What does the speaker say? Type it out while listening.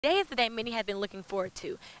Today is the day many have been looking forward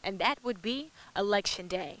to, and that would be Election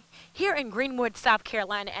Day. Here in Greenwood, South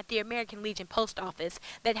Carolina, at the American Legion Post Office,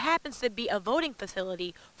 that happens to be a voting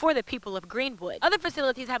facility for the people of Greenwood. Other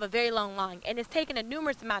facilities have a very long line, and it's taken a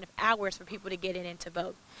numerous amount of hours for people to get in and to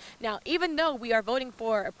vote. Now, even though we are voting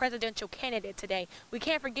for a presidential candidate today, we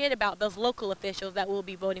can't forget about those local officials that we'll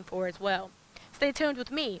be voting for as well. Stay tuned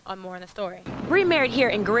with me on More on the Story. Bree Merritt here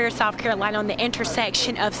in Greer, South Carolina, on the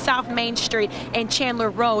intersection of South Main Street and Chandler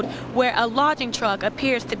Road, where a lodging truck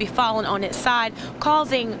appears to be falling on its side,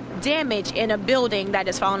 causing damage in a building that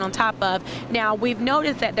is falling on top of. Now, we've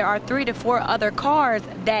noticed that there are 3 to 4 other cars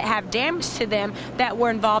that have damage to them that were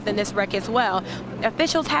involved in this wreck as well.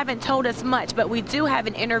 Officials haven't told us much, but we do have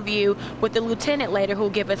an interview with the lieutenant later who will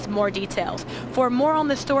give us more details. For more on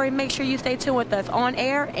the story, make sure you stay tuned with us on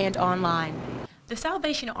air and online. The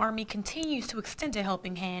Salvation Army continues to extend a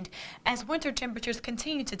helping hand as winter temperatures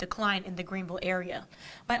continue to decline in the Greenville area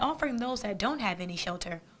by offering those that don't have any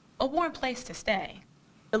shelter a warm place to stay.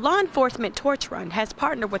 The Law Enforcement Torch Run has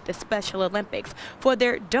partnered with the Special Olympics for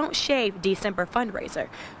their Don't Shave December fundraiser.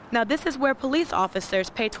 Now, this is where police officers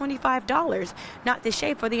pay $25 not to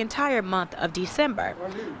shave for the entire month of December.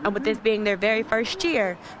 And with this being their very first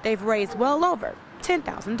year, they've raised well over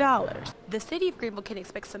 $10,000. The city of Greenville can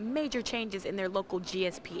expect some major changes in their local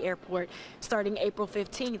GSP airport. Starting April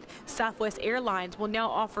 15th, Southwest Airlines will now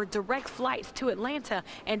offer direct flights to Atlanta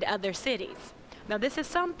and other cities. Now, this is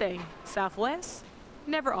something Southwest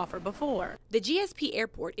never offered before. The GSP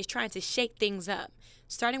airport is trying to shake things up,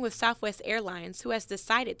 starting with Southwest Airlines, who has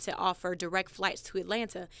decided to offer direct flights to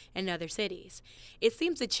Atlanta and other cities. It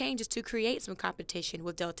seems the change is to create some competition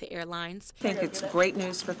with Delta Airlines. I think it's great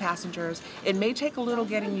news for passengers. It may take a little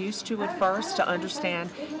getting used to at first to understand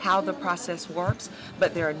how the process works,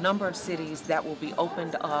 but there are a number of cities that will be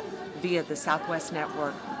opened up via the Southwest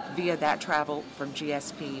network, via that travel from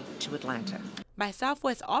GSP to Atlanta. By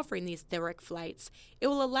Southwest offering these direct flights, it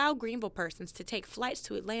will allow Greenville persons to take flights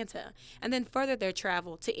to Atlanta and then further their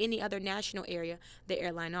travel to any other national area the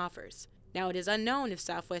airline offers. Now, it is unknown if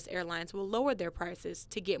Southwest Airlines will lower their prices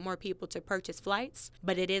to get more people to purchase flights,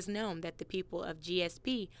 but it is known that the people of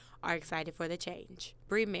GSP are excited for the change.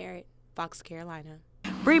 Bree Merritt, Fox Carolina.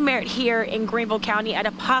 Bree Merritt here in Greenville County at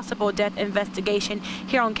a possible death investigation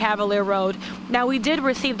here on Cavalier Road. Now, we did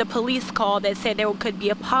receive the police call that said there could be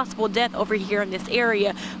a possible death over here in this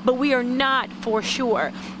area, but we are not for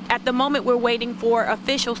sure. At the moment, we're waiting for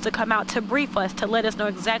officials to come out to brief us to let us know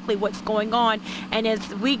exactly what's going on. And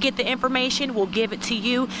as we get the information, we'll give it to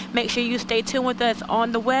you. Make sure you stay tuned with us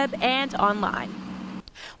on the web and online.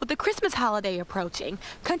 With the Christmas holiday approaching,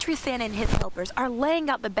 Country Santa and his helpers are laying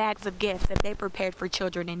out the bags of gifts that they prepared for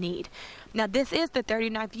children in need. Now, this is the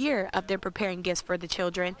 39th year of them preparing gifts for the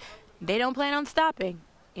children. They don't plan on stopping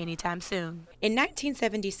anytime soon. In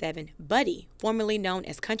 1977, Buddy, formerly known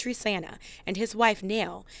as Country Santa, and his wife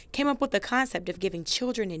Nell came up with the concept of giving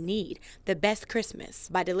children in need the best Christmas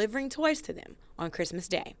by delivering toys to them on Christmas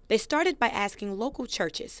Day. They started by asking local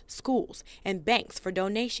churches, schools, and banks for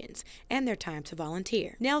donations and their time to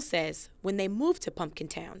volunteer. Nell says when they moved to Pumpkin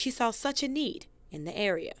Town, she saw such a need in the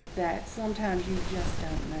area. That sometimes you just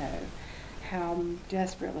don't know how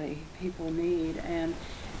desperately people need, and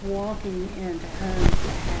walking into homes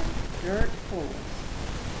that have dirt floors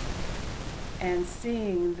and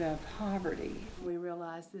seeing the poverty, we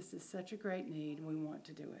realize this is such a great need and we want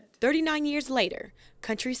to do it. 39 years later,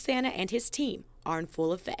 Country Santa and his team are in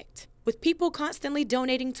full effect. With people constantly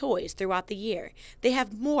donating toys throughout the year, they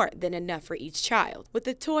have more than enough for each child. With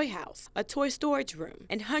a toy house, a toy storage room,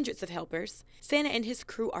 and hundreds of helpers, Santa and his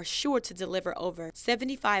crew are sure to deliver over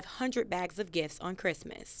 7,500 bags of gifts on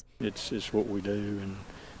Christmas. It's what we do, and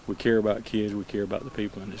we care about kids, we care about the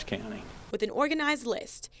people in this county. With an organized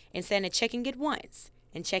list and Santa checking it once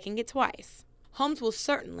and checking it twice, homes will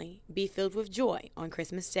certainly be filled with joy on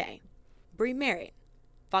Christmas Day. Bree Merritt,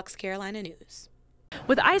 Fox Carolina News.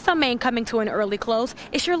 With Ice on Main coming to an early close,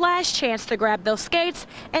 it's your last chance to grab those skates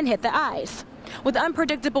and hit the ice. With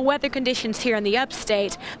unpredictable weather conditions here in the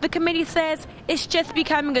upstate, the committee says it's just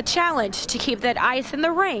becoming a challenge to keep that ice in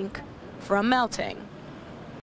the rink from melting.